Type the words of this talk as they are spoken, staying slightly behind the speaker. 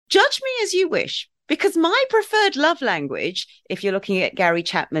Judge me as you wish, because my preferred love language, if you're looking at Gary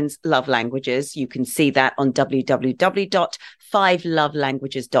Chapman's love languages, you can see that on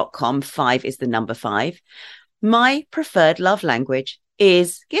www.5lovelanguages.com. 5 is the number 5. My preferred love language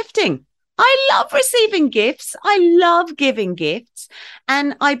is gifting. I love receiving gifts. I love giving gifts.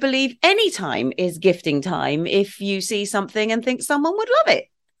 And I believe any time is gifting time if you see something and think someone would love it.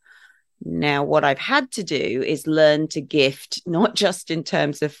 Now, what I've had to do is learn to gift, not just in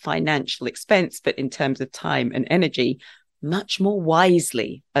terms of financial expense, but in terms of time and energy, much more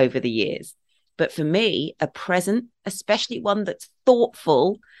wisely over the years. But for me, a present, especially one that's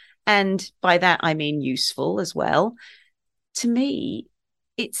thoughtful, and by that I mean useful as well, to me,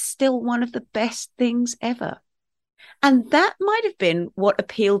 it's still one of the best things ever. And that might have been what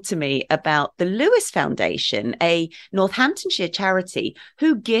appealed to me about the Lewis Foundation, a Northamptonshire charity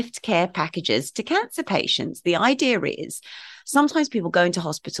who gift care packages to cancer patients. The idea is sometimes people go into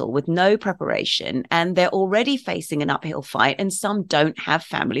hospital with no preparation and they're already facing an uphill fight, and some don't have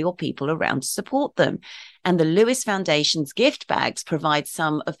family or people around to support them. And the Lewis Foundation's gift bags provide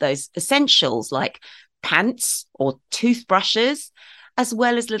some of those essentials like pants or toothbrushes, as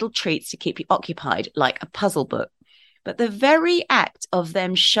well as little treats to keep you occupied, like a puzzle book. But the very act of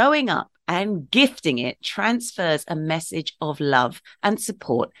them showing up and gifting it transfers a message of love and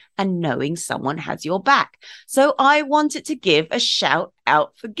support and knowing someone has your back. So I wanted to give a shout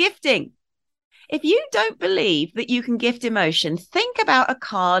out for gifting. If you don't believe that you can gift emotion, think about a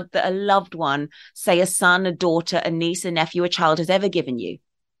card that a loved one, say a son, a daughter, a niece, a nephew, a child has ever given you.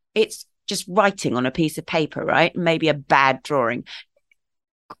 It's just writing on a piece of paper, right? Maybe a bad drawing.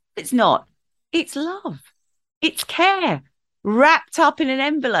 It's not. It's love. It's care wrapped up in an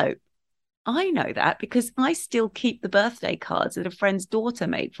envelope. I know that because I still keep the birthday cards that a friend's daughter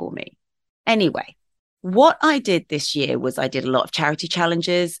made for me. Anyway, what I did this year was I did a lot of charity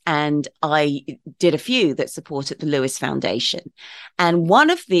challenges, and I did a few that supported the Lewis Foundation. And one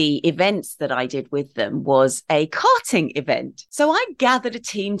of the events that I did with them was a karting event. So I gathered a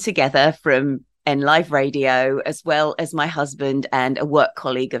team together from NLive Radio, as well as my husband and a work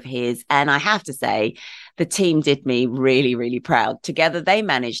colleague of his. And I have to say, the team did me really, really proud. Together, they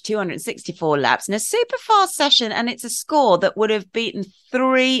managed 264 laps in a super fast session, and it's a score that would have beaten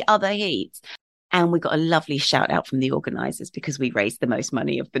 3 other heats. And we got a lovely shout out from the organisers because we raised the most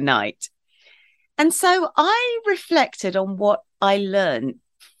money of the night. And so I reflected on what I learned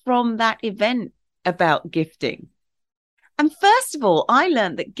from that event about gifting. And first of all, I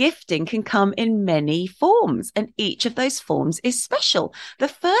learned that gifting can come in many forms, and each of those forms is special. The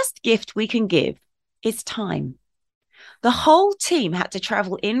first gift we can give is time. The whole team had to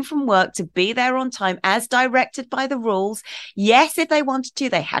travel in from work to be there on time as directed by the rules. Yes, if they wanted to,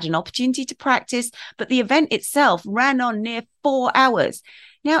 they had an opportunity to practice, but the event itself ran on near 4 hours.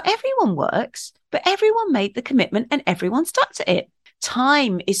 Now, everyone works, but everyone made the commitment and everyone stuck to it.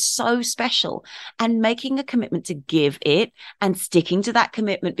 Time is so special, and making a commitment to give it and sticking to that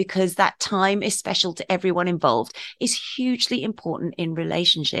commitment because that time is special to everyone involved is hugely important in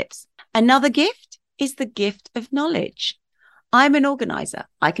relationships. Another gift is the gift of knowledge. I'm an organizer.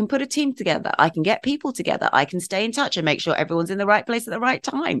 I can put a team together. I can get people together. I can stay in touch and make sure everyone's in the right place at the right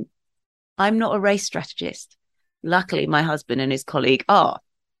time. I'm not a race strategist. Luckily, my husband and his colleague are.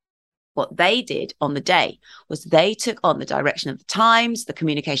 What they did on the day was they took on the direction of the times, the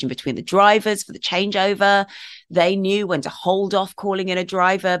communication between the drivers for the changeover. They knew when to hold off calling in a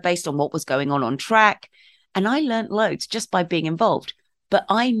driver based on what was going on track. And I learned loads just by being involved. But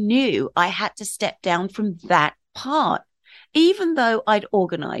I knew I had to step down from that part. Even though I'd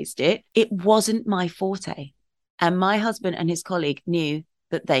organized it, it wasn't my forte. And my husband and his colleague knew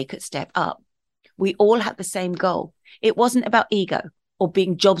that they could step up. We all had the same goal. It wasn't about ego or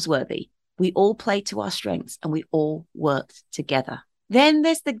being jobs worthy. We all played to our strengths and we all worked together. Then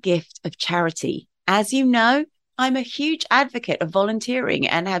there's the gift of charity. As you know, I'm a huge advocate of volunteering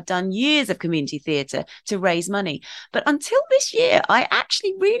and have done years of community theatre to raise money. But until this year, I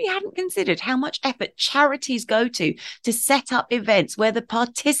actually really hadn't considered how much effort charities go to set up events where the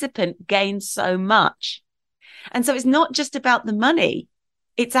participant gains so much. And so it's not just about the money.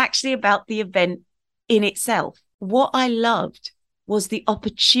 It's actually about the event in itself. What I loved was the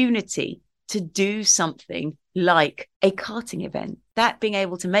opportunity to do something like a karting event, that being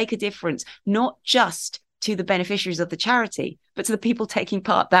able to make a difference, not just to the beneficiaries of the charity, but to the people taking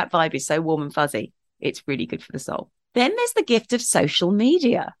part. That vibe is so warm and fuzzy. It's really good for the soul. Then there's the gift of social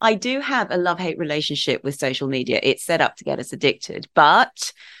media. I do have a love-hate relationship with social media. It's set up to get us addicted,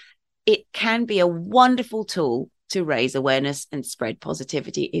 but it can be a wonderful tool to raise awareness and spread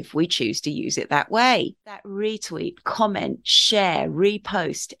positivity if we choose to use it that way. That retweet, comment, share,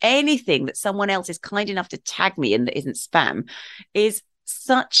 repost, anything that someone else is kind enough to tag me in that isn't spam is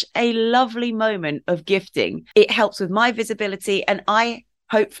such a lovely moment of gifting. It helps with my visibility, and I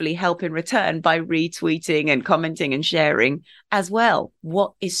hopefully help in return by retweeting and commenting and sharing as well.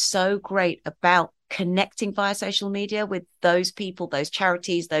 What is so great about connecting via social media with those people, those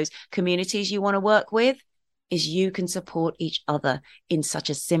charities, those communities you want to work with, is you can support each other in such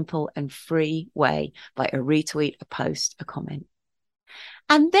a simple and free way by a retweet, a post, a comment.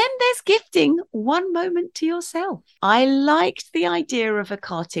 And then there's gifting one moment to yourself. I liked the idea of a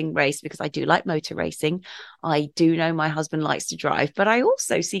karting race because I do like motor racing. I do know my husband likes to drive, but I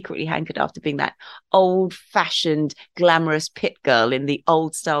also secretly hankered after being that old-fashioned, glamorous pit girl in the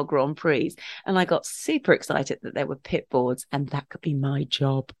old-style Grand Prix. And I got super excited that there were pit boards and that could be my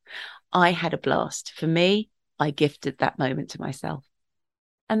job. I had a blast. For me, I gifted that moment to myself.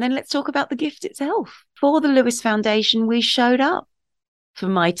 And then let's talk about the gift itself. For the Lewis Foundation, we showed up. For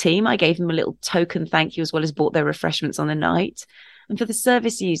my team, I gave them a little token thank you as well as bought their refreshments on the night. And for the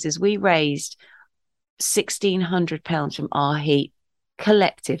service users, we raised £1,600 from our heat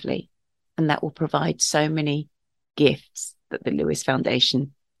collectively. And that will provide so many gifts that the Lewis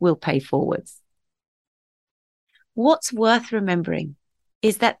Foundation will pay forwards. What's worth remembering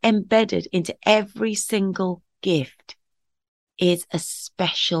is that embedded into every single gift is a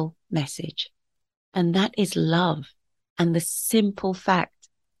special message. And that is love. And the simple fact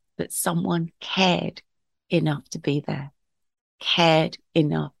that someone cared enough to be there, cared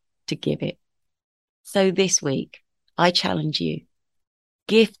enough to give it. So this week, I challenge you,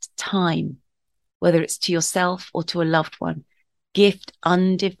 gift time, whether it's to yourself or to a loved one. Gift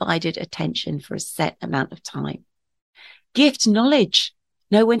undivided attention for a set amount of time. Gift knowledge.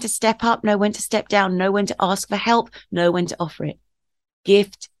 Know when to step up, know when to step down, know when to ask for help, know when to offer it.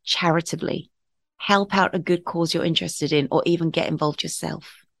 Gift charitably. Help out a good cause you're interested in, or even get involved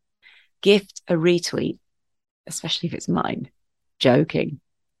yourself. Gift a retweet, especially if it's mine. Joking.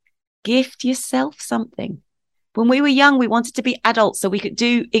 Gift yourself something. When we were young, we wanted to be adults so we could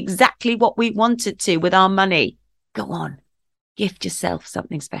do exactly what we wanted to with our money. Go on, gift yourself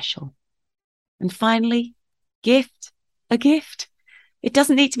something special. And finally, gift a gift. It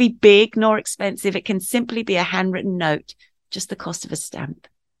doesn't need to be big nor expensive. It can simply be a handwritten note, just the cost of a stamp.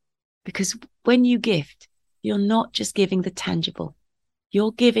 Because when you gift, you're not just giving the tangible.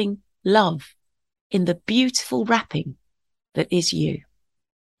 You're giving love in the beautiful wrapping that is you.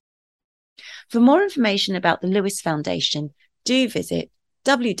 For more information about the Lewis Foundation, do visit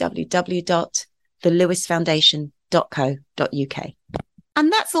www.thelewisfoundation.co.uk. And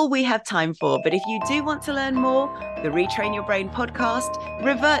that's all we have time for. But if you do want to learn more, the Retrain Your Brain podcast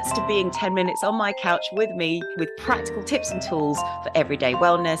reverts to being 10 minutes on my couch with me with practical tips and tools for everyday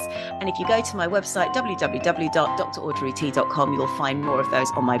wellness. And if you go to my website, www.draudreyt.com, you'll find more of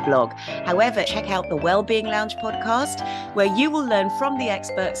those on my blog. However, check out the Wellbeing Lounge podcast, where you will learn from the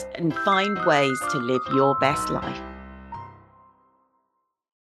experts and find ways to live your best life.